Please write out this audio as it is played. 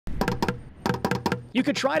You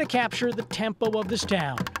could try to capture the tempo of this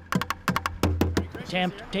town.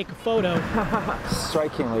 Attempt to take a photo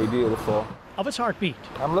Strikingly beautiful. of its heartbeat.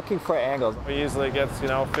 I'm looking for angles. He easily gets,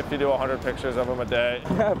 50 to 100 pictures of him a day.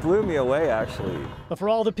 Yeah, it blew me away, actually. But for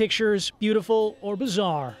all the pictures, beautiful or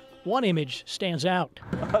bizarre, one image stands out.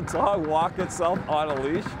 A dog walk itself on a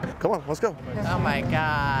leash. Come on, let's go. Oh my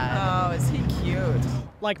God. Oh, is he cute?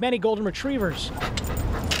 Like many golden retrievers,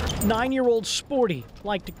 9-year-old Sporty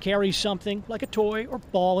liked to carry something like a toy or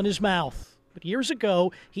ball in his mouth. But years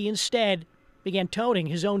ago, he instead began toting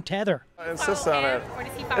his own tether. I insist on it.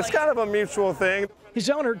 It's kind of a mutual thing. His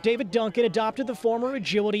owner, David Duncan, adopted the former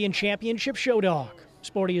agility and championship show dog.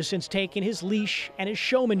 Sporty has since taken his leash and his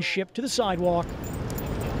showmanship to the sidewalk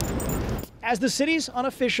as the city's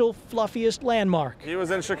unofficial fluffiest landmark. He was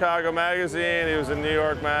in Chicago Magazine, he was in New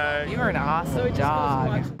York Mag. You're an awesome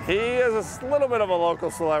dog. He is a little bit of a local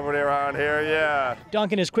celebrity around here, yeah.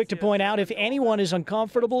 Duncan is quick to point out if anyone is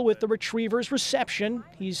uncomfortable with the retriever's reception,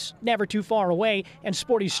 he's never too far away, and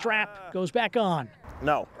Sporty's strap goes back on.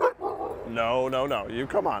 No. No, you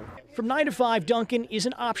come on. From 9 to 5, Duncan is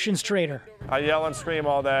an options trader. I yell and scream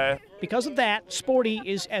all day. Because of that, Sporty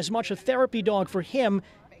is as much a therapy dog for him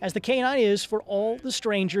as the canine is for all the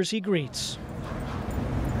strangers he greets.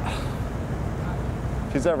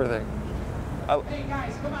 He's everything.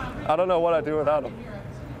 I don't know what I'd do without him.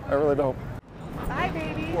 I really don't. Hi,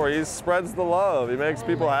 baby. Or he spreads the love. He makes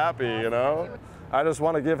people happy, I just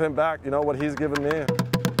want to give him back, what he's given me.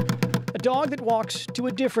 A dog that walks to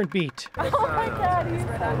a different beat. Oh my God, he's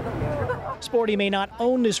so cute. Sporty may not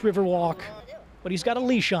own this river walk, but he's got a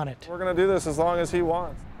leash on it. We're going to do this as long as he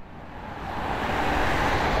wants.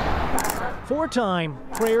 For a time,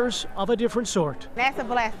 prayers of a different sort That's a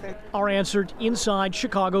blessing. are answered inside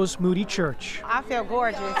Chicago's Moody Church. I feel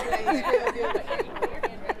gorgeous.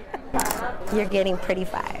 You're getting pretty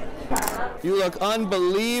fine. You look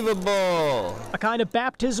unbelievable. A kind of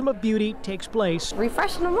baptism of beauty takes place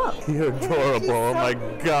Refreshing them up. You're adorable. Oh my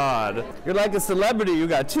God. You're like a celebrity. You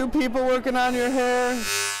got 2 people working on your hair.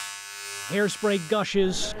 hairspray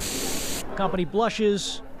gushes, company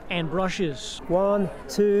blushes and brushes. 1,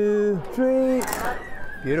 2, 3.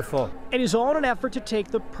 Beautiful. It is all in an effort to take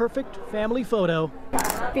the perfect family photo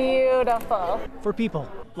Beautiful. for people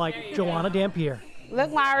like Joanna Dampier.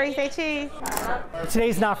 Look, Mari, say cheese.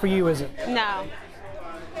 Today's not for you, is it? No.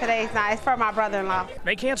 Today's not. It's for my brother-in-law.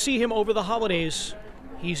 They can't see him over the holidays.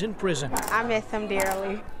 He's in prison. I miss him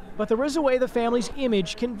dearly. But there is a way the family's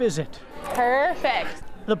image can visit. Perfect.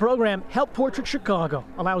 The program Help Portrait Chicago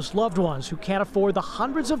allows loved ones who can't afford the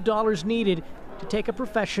hundreds of dollars needed to take a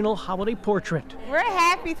professional holiday portrait. We're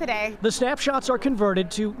happy today. The snapshots are converted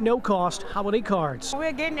to no-cost holiday cards.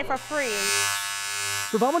 We're getting it for free.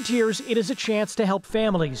 For volunteers, it is a chance to help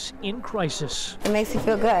families in crisis. It makes you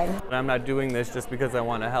feel good. I'm not doing this just because I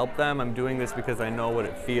want to help them. I'm doing this because I know what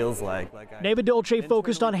it feels like. David Dolce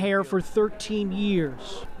focused on hair for 13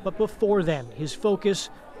 years, but before then, his focus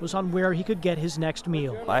was on where he could get his next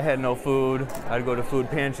meal. I had no food. I'd go to food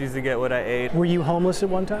pantries to get what I ate. Were you homeless at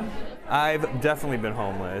one time? I've definitely been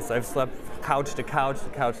homeless. I've slept couch to couch to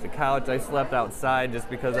couch to couch. I slept outside just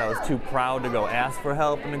because I was too proud to go ask for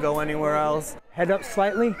help and to go anywhere else. Head up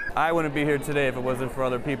slightly. I wouldn't be here today if it wasn't for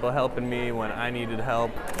other people helping me when I needed help.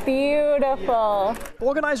 Beautiful.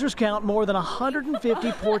 Organizers count more than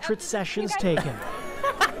 150 portrait sessions taken,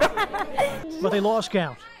 but they lost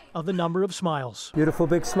count of the number of smiles. Beautiful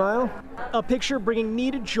big smile. A picture bringing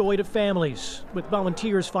needed joy to families, with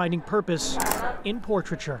volunteers finding purpose in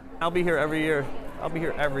portraiture. I'll be here every year. I'll be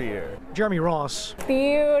here every year. Jeremy Ross,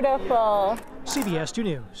 Beautiful. CBS 2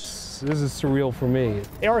 News. This is surreal for me.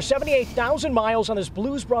 There are 78,000 miles on this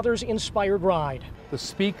Blues Brothers inspired ride. The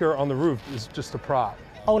speaker on the roof is just a prop.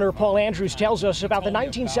 Owner Paul Andrews tells us about the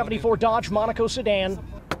 1974 Dodge Monaco sedan.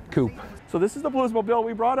 Coupe. So this is the Bluesmobile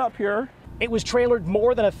we brought up here. It was trailered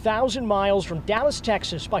more than 1,000 miles from Dallas,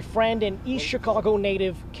 Texas by friend and East Chicago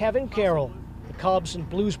native Kevin Carroll. The Cubs and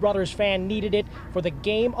Blues Brothers fan needed it for the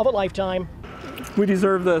game of a lifetime We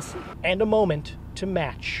deserve this. and a moment to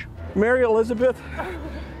match. Mary Elizabeth,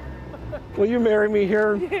 will you marry me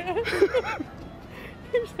here?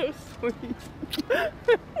 You're so sweet.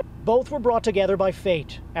 Both were brought together by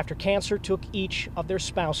fate after cancer took each of their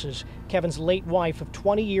spouses. Kevin's late wife of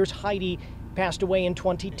 20 years, Heidi, passed away in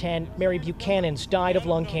 2010. Mary Buchanan's died of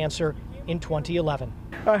lung cancer in 2011.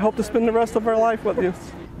 I hope to spend the rest of our life with you.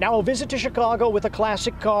 Now a visit to Chicago with a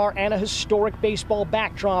classic car and a historic baseball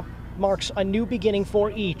backdrop marks a new beginning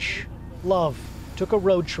for each. Love took a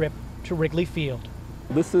road trip to Wrigley Field.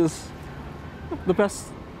 This is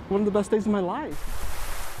one of the best days of my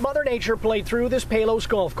life. Mother Nature played through this Palos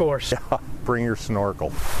golf course. Bring your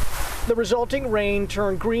snorkel. The resulting rain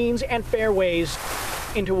turned greens and fairways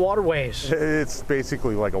into waterways. It's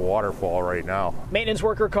basically like a waterfall right now. Maintenance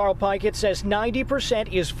worker Carl Pikett says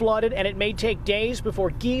 90% is flooded, and it may take days before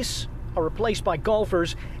geese are replaced by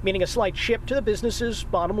golfers, meaning a slight shift to the business's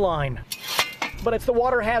bottom line. But it's the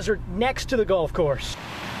water hazard next to the golf course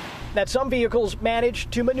that some vehicles manage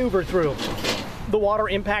to maneuver through. The water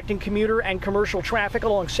impacting commuter and commercial traffic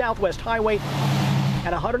along Southwest Highway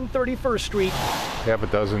at 131st Street. Half a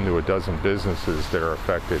dozen to a dozen businesses that are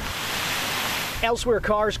affected. Elsewhere,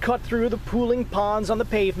 cars cut through the pooling ponds on the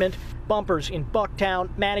pavement. Bumpers in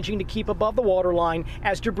Bucktown managing to keep above the water line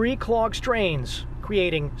as debris clogs drains,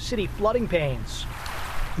 creating city flooding pains.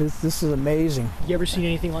 This is amazing. You ever seen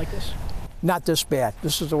anything like this? Not this bad.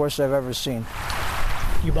 This is the worst I've ever seen.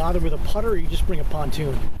 You bother with a putter, or you just bring a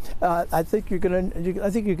pontoon? I think you're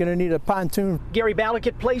gonna need a pontoon. Gary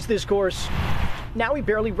Ballickett plays this course. Now he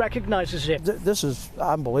barely recognizes it. This is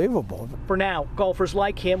unbelievable. For now, golfers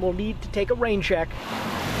like him will need to take a rain check.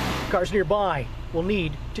 Cars nearby will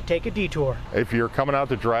need to take a detour. If you're coming out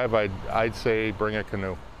to drive, I'd say bring a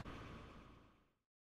canoe.